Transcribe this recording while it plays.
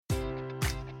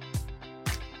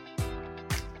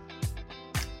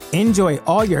Enjoy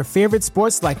all your favorite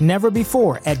sports like never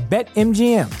before at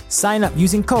BetMGM. Sign up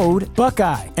using code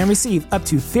Buckeye and receive up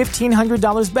to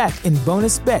 $1,500 back in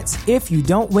bonus bets if you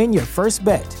don't win your first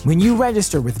bet. When you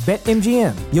register with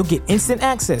BetMGM, you'll get instant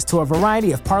access to a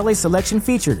variety of parlay selection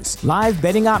features, live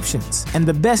betting options, and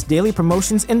the best daily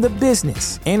promotions in the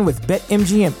business. And with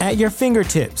BetMGM at your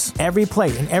fingertips, every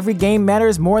play and every game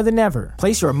matters more than ever.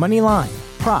 Place your money line,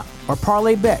 prop, or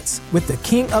parlay bets with the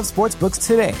king of sportsbooks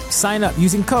today. Sign up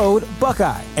using code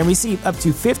Buckeye and receive up to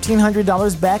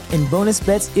 $1,500 back in bonus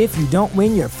bets if you don't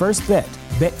win your first bet.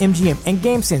 BetMGM and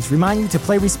GameSense remind you to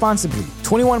play responsibly.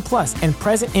 21 plus and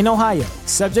present in Ohio,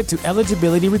 subject to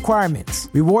eligibility requirements.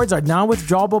 Rewards are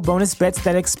non-withdrawable bonus bets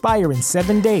that expire in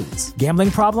 7 days. Gambling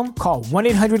problem? Call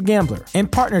 1-800-GAMBLER. In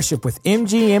partnership with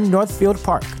MGM Northfield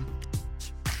Park.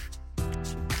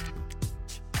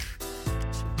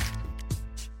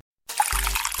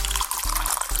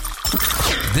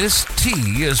 This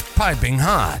tea is piping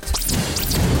hot.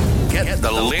 Get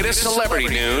the latest celebrity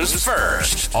news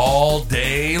first, all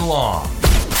day long.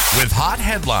 With hot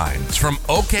headlines from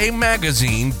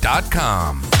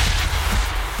OKMagazine.com.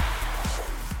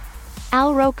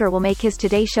 Al Roker will make his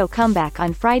Today Show comeback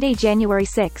on Friday, January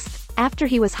 6th, after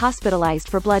he was hospitalized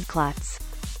for blood clots.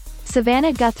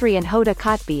 Savannah Guthrie and Hoda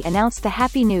Kotb announced the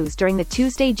happy news during the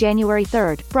Tuesday, January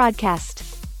 3rd, broadcast.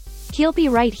 He'll be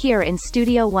right here in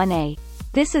Studio 1A.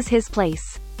 This is his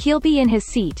place. He'll be in his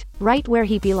seat, right where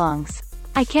he belongs.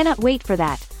 I cannot wait for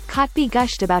that, Kotb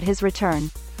gushed about his return.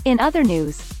 In other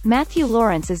news, Matthew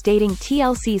Lawrence is dating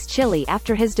TLC's Chilli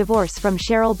after his divorce from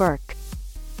Cheryl Burke.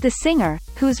 The singer,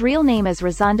 whose real name is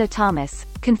Razonda Thomas,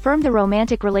 confirmed the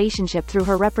romantic relationship through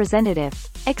her representative,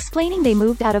 explaining they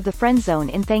moved out of the friend zone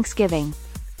in Thanksgiving.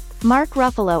 Mark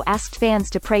Ruffalo asked fans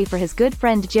to pray for his good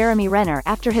friend Jeremy Renner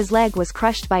after his leg was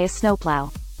crushed by a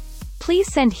snowplow.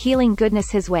 Please send healing goodness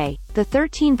his way, the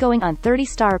 13 going on 30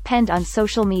 star penned on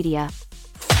social media.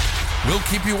 We'll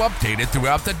keep you updated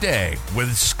throughout the day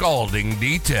with scalding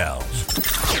details.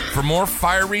 For more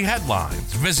fiery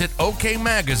headlines, visit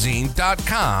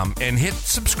OKMagazine.com and hit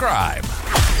subscribe.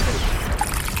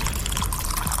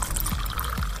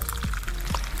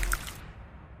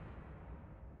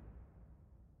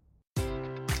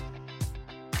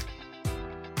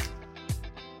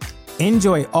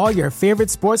 Enjoy all your favorite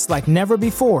sports like never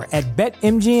before at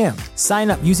BetMGM.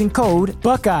 Sign up using code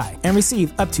Buckeye and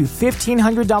receive up to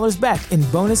 $1,500 back in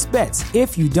bonus bets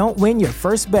if you don't win your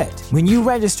first bet. When you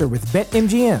register with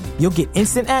BetMGM, you'll get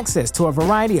instant access to a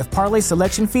variety of parlay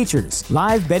selection features,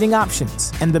 live betting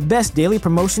options, and the best daily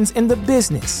promotions in the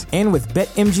business. And with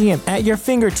BetMGM at your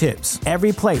fingertips,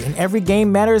 every play and every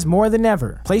game matters more than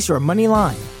ever. Place your money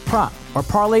line, prop, or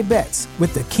parlay bets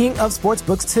with the king of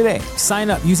sportsbooks today. Sign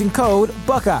up using code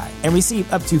Buckeye and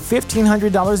receive up to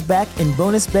 $1,500 back in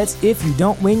bonus bets if you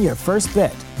don't win your first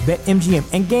bet. BetMGM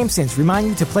and GameSense remind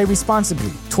you to play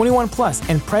responsibly. 21 plus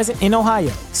and present in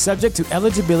Ohio, subject to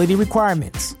eligibility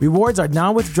requirements. Rewards are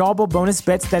non-withdrawable bonus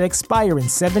bets that expire in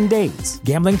 7 days.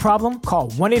 Gambling problem? Call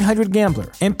 1-800-GAMBLER.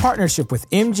 In partnership with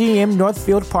MGM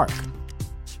Northfield Park.